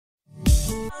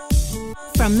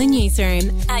From the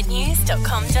newsroom at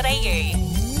news.com.au.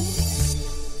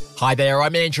 Hi there,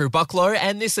 I'm Andrew Bucklow,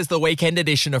 and this is the weekend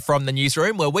edition of From the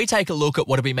Newsroom, where we take a look at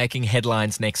what will be making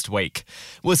headlines next week.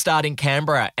 We'll start in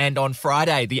Canberra, and on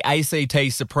Friday, the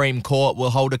ACT Supreme Court will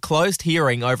hold a closed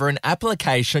hearing over an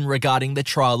application regarding the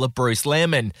trial of Bruce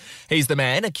Lehrmann. He's the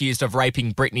man accused of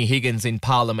raping Brittany Higgins in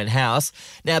Parliament House.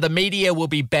 Now, the media will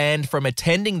be banned from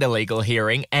attending the legal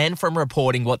hearing and from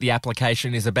reporting what the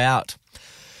application is about.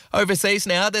 Overseas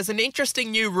now, there's an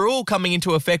interesting new rule coming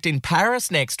into effect in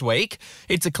Paris next week.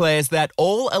 It declares that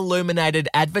all illuminated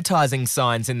advertising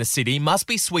signs in the city must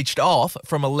be switched off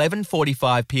from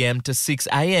 11:45pm to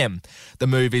 6am. The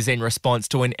move is in response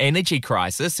to an energy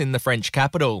crisis in the French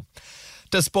capital.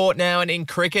 To sport now, and in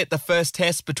cricket, the first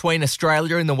test between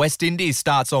Australia and the West Indies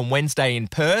starts on Wednesday in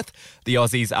Perth. The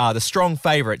Aussies are the strong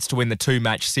favourites to win the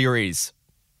two-match series.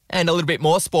 And a little bit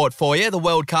more sport for you. The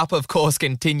World Cup, of course,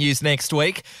 continues next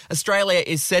week. Australia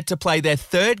is set to play their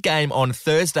third game on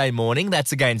Thursday morning.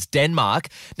 That's against Denmark.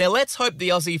 Now, let's hope the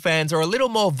Aussie fans are a little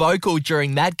more vocal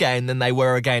during that game than they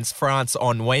were against France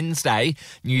on Wednesday.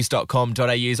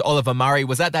 News.com.au's Oliver Murray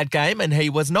was at that game, and he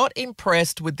was not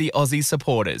impressed with the Aussie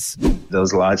supporters. There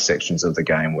was large sections of the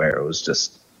game where it was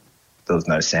just, there was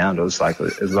no sound. It was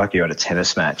like you're at a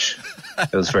tennis match.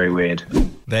 It was very weird.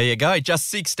 There you go. Just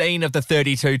 16 of the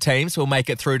 32 teams will make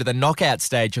it through to the knockout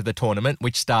stage of the tournament,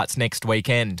 which starts next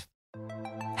weekend.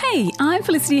 Hey, I'm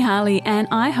Felicity Harley and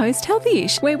I host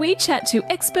Healthyish, where we chat to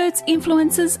experts,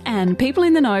 influencers and people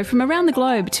in the know from around the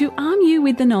globe to arm you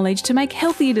with the knowledge to make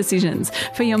healthier decisions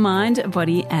for your mind,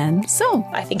 body and soul.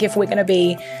 I think if we're going to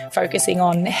be focusing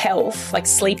on health, like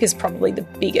sleep is probably the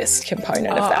biggest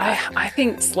component of that. I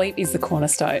think sleep is the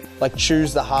cornerstone. Like,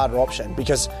 choose the harder option,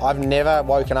 because I've never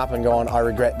woken up and gone, I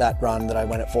regret that run that I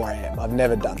went at 4am. I've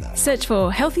never done that. Search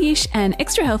for Healthyish and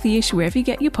Extra Healthyish wherever you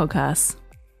get your podcasts.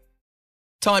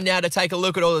 Time now to take a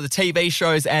look at all of the TV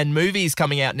shows and movies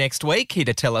coming out next week. Here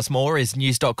to tell us more is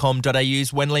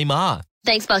news.com.au's Wenley Ma.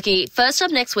 Thanks, Bucky. First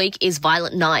up next week is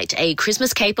Violent Night, a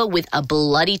Christmas caper with a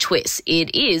bloody twist.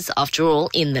 It is, after all,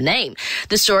 in the name.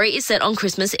 The story is set on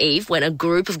Christmas Eve when a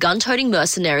group of gun-toting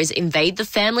mercenaries invade the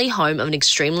family home of an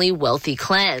extremely wealthy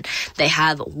clan. They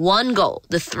have one goal,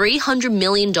 the $300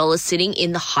 million sitting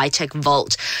in the high-tech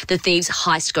vault. The thieves'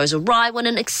 heist goes awry when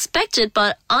an expected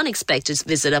but unexpected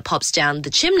visitor pops down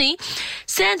the chimney.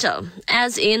 Santa,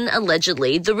 as in,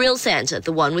 allegedly, the real Santa,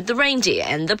 the one with the reindeer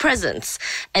and the presents.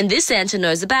 And this Santa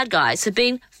knows the bad guys have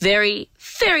been very,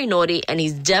 very naughty, and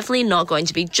he's definitely not going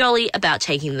to be jolly about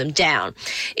taking them down.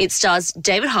 It stars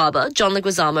David Harbour, John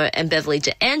Leguizamo and Beverly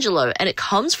D'Angelo, and it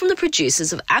comes from the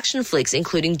producers of action flicks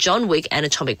including John Wick and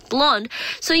Atomic Blonde,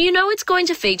 so you know it's going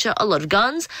to feature a lot of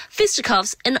guns,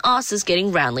 fisticuffs and asses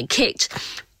getting roundly kicked.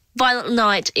 Violent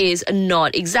Night is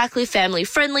not exactly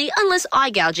family-friendly unless eye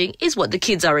gouging is what the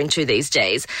kids are into these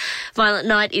days. Violent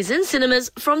Night is in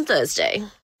cinemas from Thursday.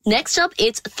 Next up,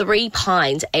 it's Three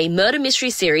Pines, a murder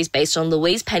mystery series based on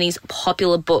Louise Penny's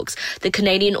popular books. The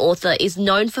Canadian author is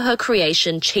known for her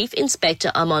creation, Chief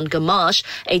Inspector Armand Gamache,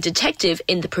 a detective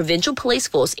in the provincial police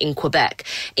force in Quebec.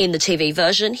 In the TV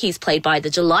version, he's played by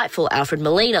the delightful Alfred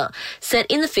Molina. Set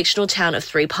in the fictional town of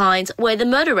Three Pines, where the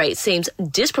murder rate seems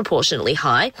disproportionately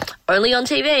high, only on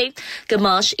TV,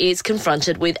 Gamache is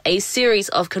confronted with a series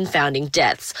of confounding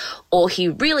deaths. All he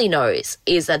really knows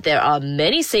is that there are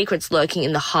many secrets lurking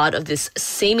in the heart of this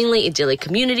seemingly idyllic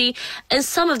community, and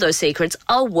some of those secrets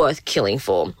are worth killing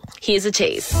for. Here's a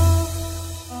tease.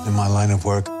 In my line of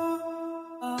work,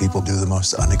 people do the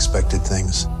most unexpected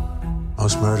things.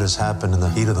 Most murders happen in the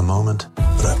heat of the moment,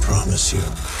 but I promise you,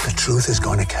 the truth is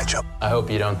going to catch up. I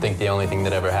hope you don't think the only thing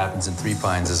that ever happens in Three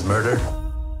Pines is murder.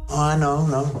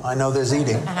 Oh, I know there's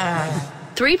eating.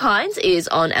 Three Pines is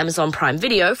on Amazon Prime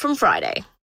Video from Friday.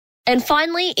 And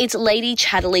finally, it's Lady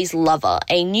Chatterley's Lover,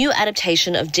 a new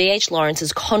adaptation of D.H.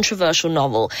 Lawrence's controversial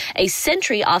novel. A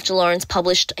century after Lawrence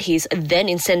published his then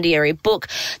incendiary book,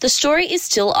 the story is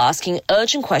still asking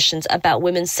urgent questions about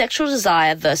women's sexual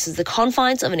desire versus the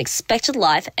confines of an expected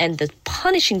life and the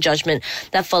punishing judgment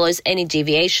that follows any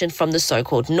deviation from the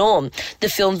so-called norm. The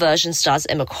film version stars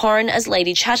Emma Corrin as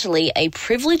Lady Chatterley, a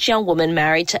privileged young woman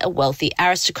married to a wealthy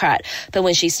aristocrat. But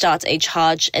when she starts a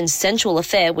charged and sensual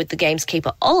affair with the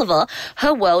gamekeeper Oliver,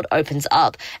 her world opens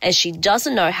up and she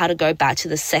doesn't know how to go back to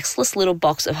the sexless little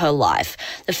box of her life.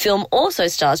 The film also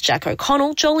stars Jack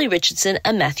O'Connell, Jolie Richardson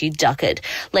and Matthew Duckett.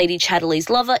 Lady Chatterley's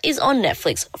Lover is on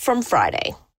Netflix from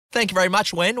Friday. Thank you very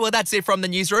much, Wen. Well, that's it from the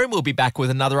newsroom. We'll be back with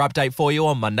another update for you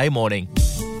on Monday morning.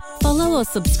 Follow or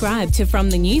subscribe to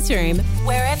From the Newsroom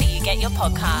wherever you get your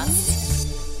podcasts.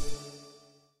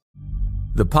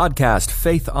 The podcast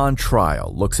Faith on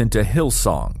Trial looks into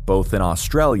Hillsong, both in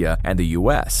Australia and the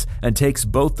US, and takes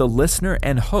both the listener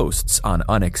and hosts on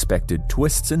unexpected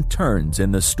twists and turns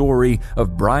in the story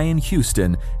of Brian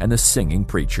Houston and the Singing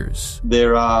Preachers.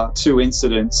 There are 2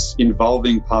 incidents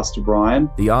involving Pastor Brian.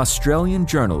 The Australian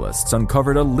journalists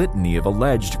uncovered a litany of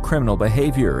alleged criminal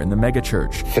behaviour in the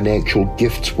megachurch. Financial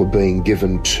gifts were being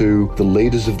given to the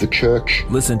leaders of the church.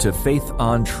 Listen to Faith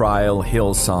on Trial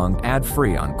Hillsong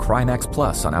ad-free on Crimex Plus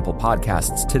on Apple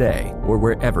Podcasts today or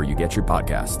wherever you get your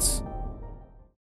podcasts.